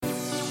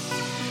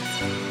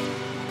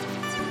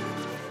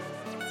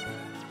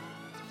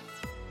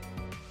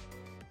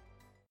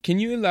Can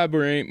you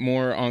elaborate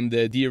more on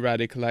the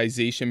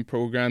de-radicalization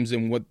programs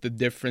and what the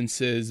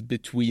difference is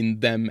between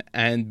them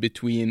and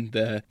between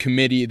the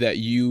committee that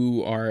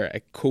you are a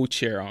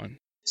co-chair on?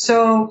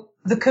 So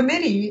the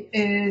committee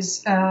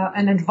is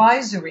an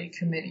advisory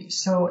committee.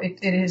 So it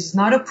is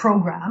not a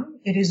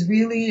program. It is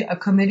really a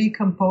committee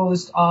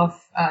composed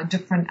of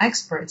different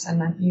experts.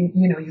 And then,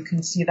 you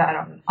can see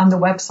that on the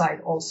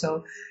website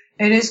also.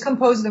 It is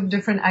composed of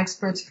different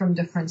experts from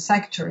different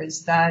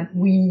sectors that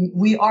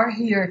we are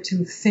here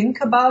to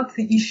think about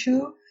the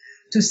issue,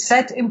 to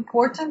set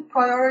important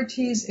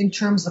priorities in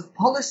terms of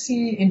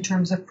policy, in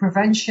terms of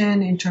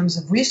prevention, in terms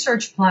of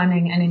research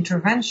planning and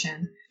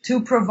intervention,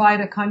 to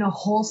provide a kind of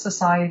whole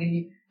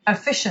society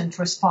efficient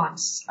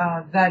response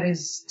that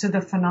is to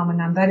the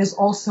phenomenon that is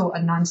also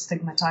a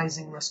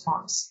non-stigmatizing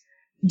response.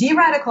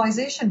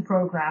 De-radicalization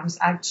programs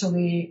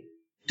actually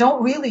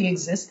don't really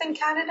exist in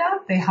Canada.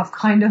 They have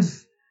kind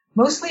of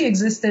mostly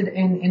existed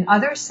in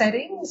other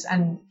settings,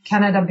 and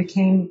Canada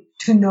became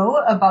to know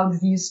about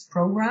these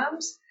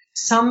programs.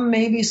 Some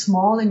maybe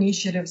small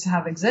initiatives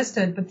have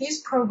existed, but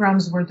these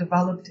programs were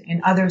developed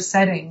in other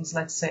settings,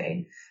 let's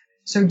say.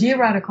 So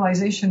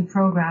de-radicalization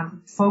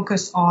program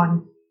focus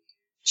on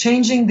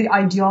changing the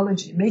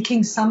ideology,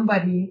 making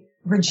somebody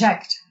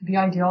reject the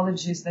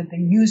ideologies that they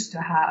used to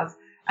have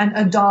and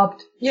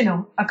adopt,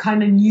 a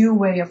kind of new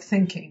way of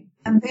thinking.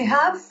 And they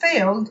have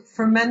failed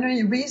for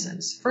many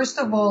reasons. First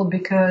of all,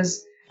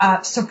 because,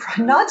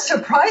 not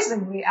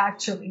surprisingly,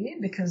 actually,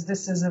 because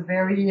this is a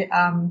very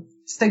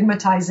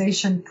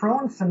stigmatization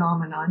prone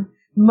phenomenon,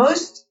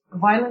 most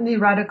violently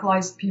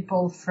radicalized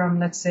people from,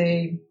 let's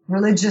say,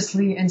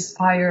 religiously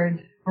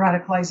inspired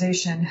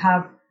radicalization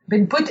have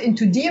been put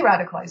into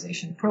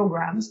de-radicalization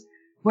programs,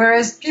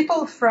 whereas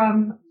people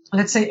from,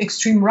 let's say,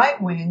 extreme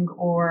right-wing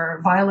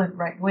or violent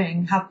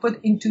right-wing have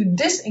put into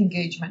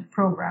disengagement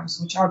programs,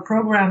 which are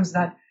programs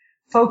that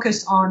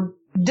focus on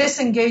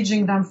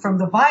disengaging them from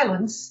the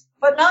violence,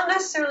 but not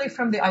necessarily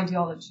from the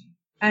ideology.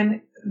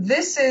 And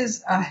this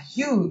is a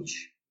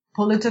huge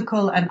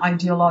political and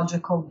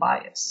ideological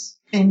bias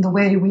in the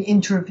way we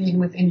intervene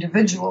with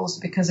individuals,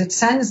 because it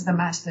sends the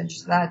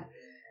message that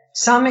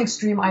some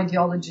extreme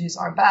ideologies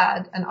are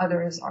bad and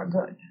others are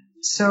good.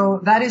 So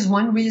that is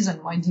one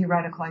reason why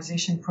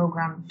de-radicalization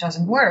program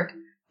doesn't work.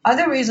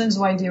 Other reasons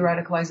why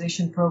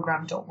de-radicalization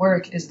program don't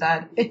work is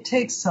that it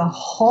takes a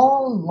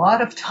whole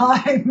lot of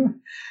time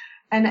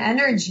and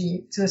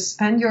energy to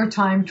spend your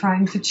time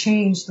trying to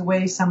change the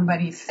way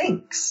somebody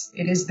thinks.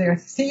 It is their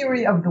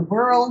theory of the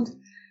world.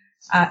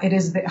 It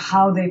is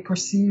how they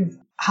perceive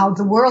how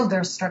the world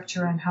is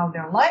structured and how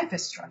their life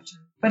is structured.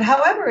 But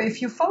however,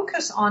 if you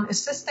focus on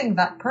assisting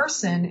that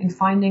person in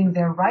finding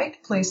their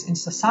right place in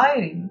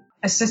society,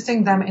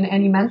 assisting them in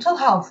any mental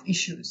health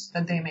issues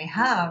that they may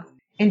have,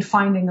 in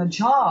finding a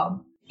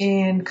job,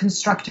 in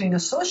constructing a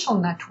social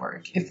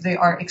network if they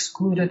are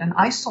excluded and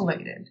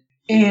isolated,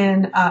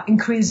 in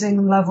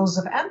increasing levels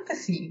of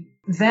empathy,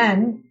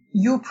 then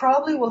you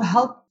probably will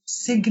help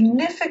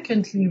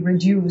significantly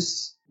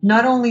reduce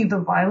not only the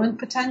violent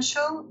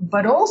potential,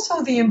 but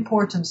also the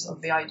importance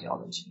of the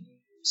ideology.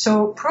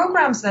 So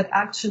programs that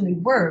actually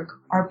work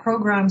are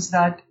programs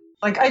that,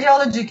 like,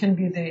 ideology can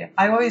be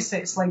I always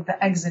say it's like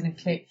the eggs in a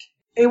cake.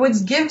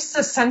 It gives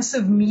a sense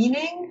of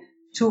meaning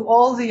to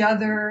all the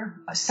other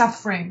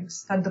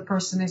sufferings that the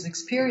person is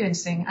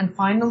experiencing. And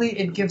finally,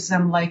 it gives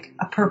them like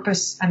a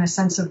purpose and a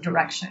sense of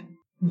direction.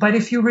 But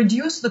if you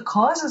reduce the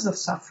causes of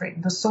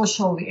suffering, the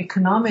social, the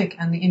economic,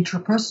 and the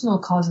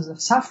interpersonal causes of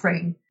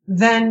suffering,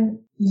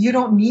 then you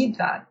don't need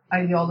that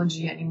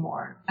ideology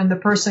anymore. And the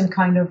person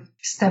kind of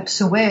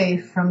steps away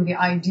from the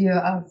idea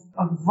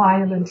of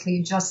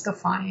violently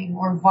justifying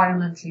or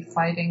violently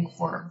fighting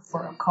for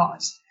a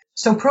cause.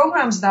 So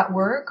programs that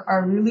work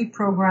are really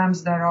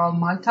programs that are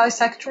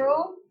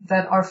multi-sectoral,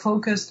 that are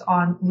focused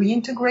on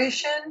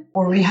reintegration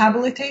or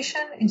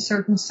rehabilitation in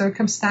certain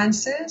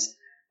circumstances,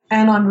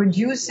 and on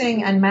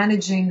reducing and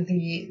managing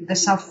the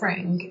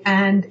suffering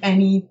and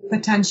any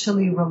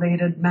potentially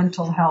related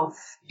mental health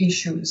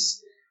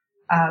issues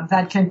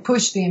that can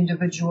push the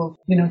individual,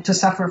 to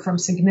suffer from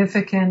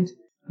significant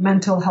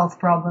mental health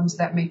problems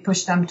that may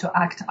push them to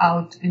act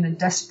out in a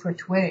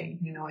desperate way,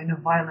 in a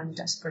violent,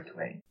 desperate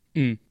way.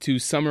 To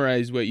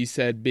summarize what you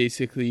said,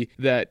 basically,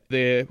 that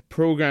the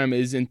program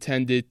is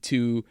intended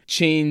to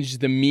change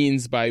the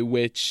means by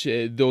which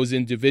those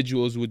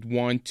individuals would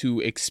want to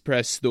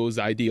express those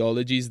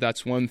ideologies.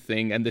 That's one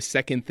thing. And the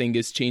second thing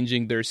is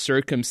changing their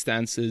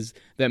circumstances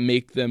that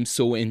make them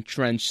so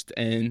entrenched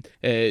and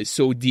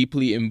so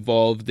deeply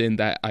involved in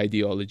that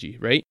ideology,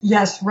 right?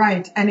 Yes,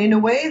 right. And in a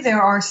way,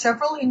 there are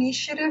several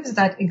initiatives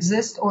that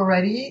exist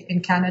already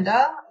in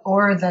Canada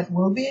or that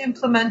will be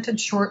implemented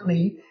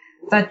shortly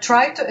that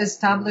try to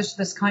establish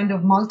this kind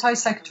of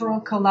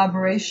multi-sectoral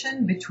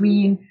collaboration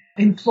between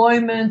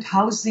employment,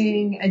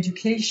 housing,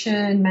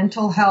 education,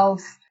 mental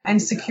health, and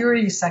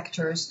security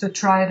sectors to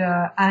try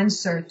to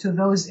answer to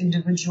those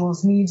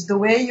individuals' needs the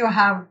way you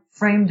have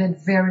framed it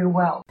very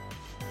well.